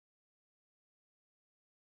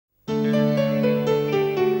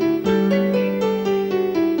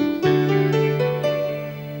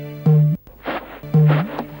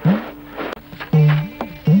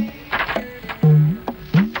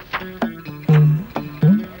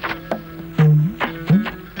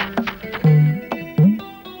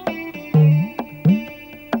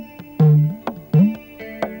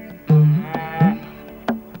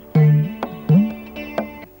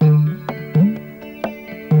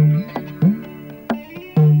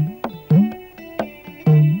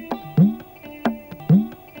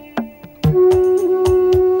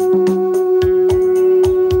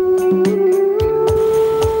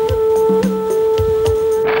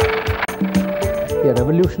A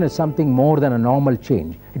revolution is something more than a normal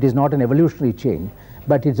change. It is not an evolutionary change,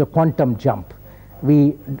 but it's a quantum jump.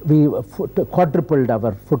 We quadrupled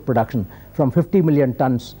our food production from 50 million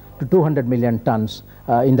tons to 200 million tons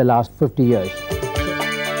in the last 50 years.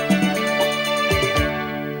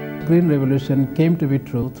 Green revolution came to be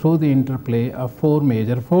true through the interplay of four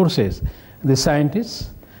major forces: the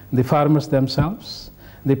scientists, the farmers themselves,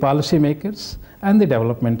 the policymakers, and the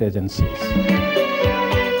development agencies.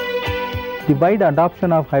 The wide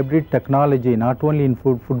adoption of hybrid technology, not only in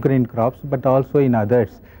food grain crops but also in others,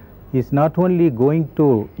 is not only going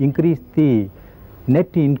to increase the net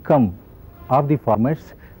income of the farmers,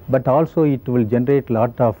 but also it will generate a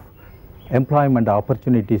lot of employment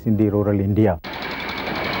opportunities in the rural India.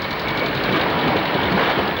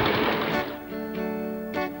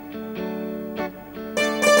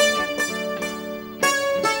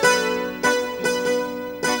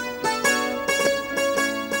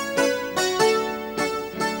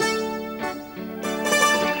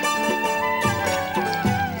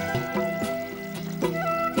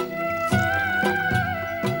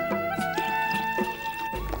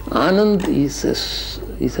 Anand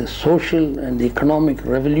is a social and economic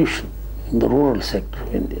revolution in the rural sector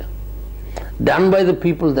of India, done by the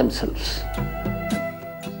people themselves.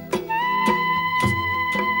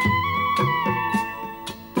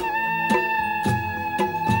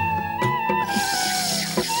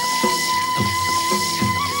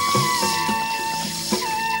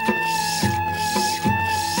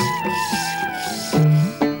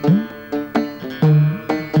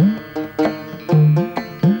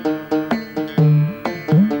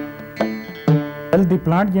 Well, the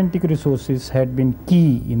plant genetic resources had been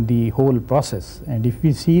key in the whole process, and if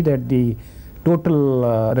we see that the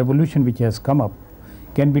total revolution which has come up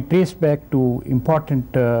can be traced back to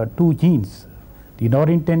important two genes, the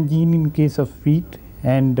Norrin-10 gene in case of wheat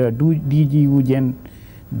and DGU gen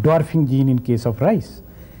dwarfing gene in case of rice.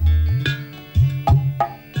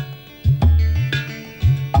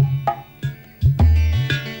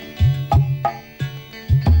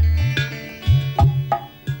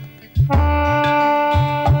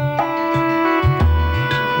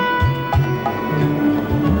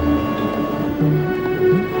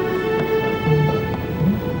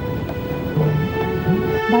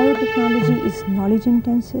 Biotechnology is knowledge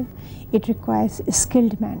intensive. It requires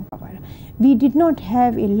skilled manpower. We did not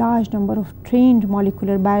have a large number of trained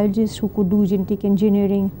molecular biologists who could do genetic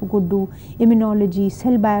engineering, who could do immunology,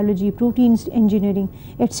 cell biology, proteins engineering,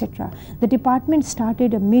 etc. The department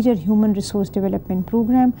started a major human resource development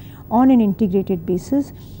program on an integrated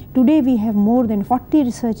basis. Today we have more than 40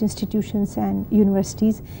 research institutions and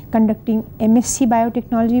universities conducting MSc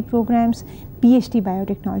biotechnology programs, PhD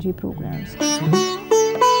biotechnology programs.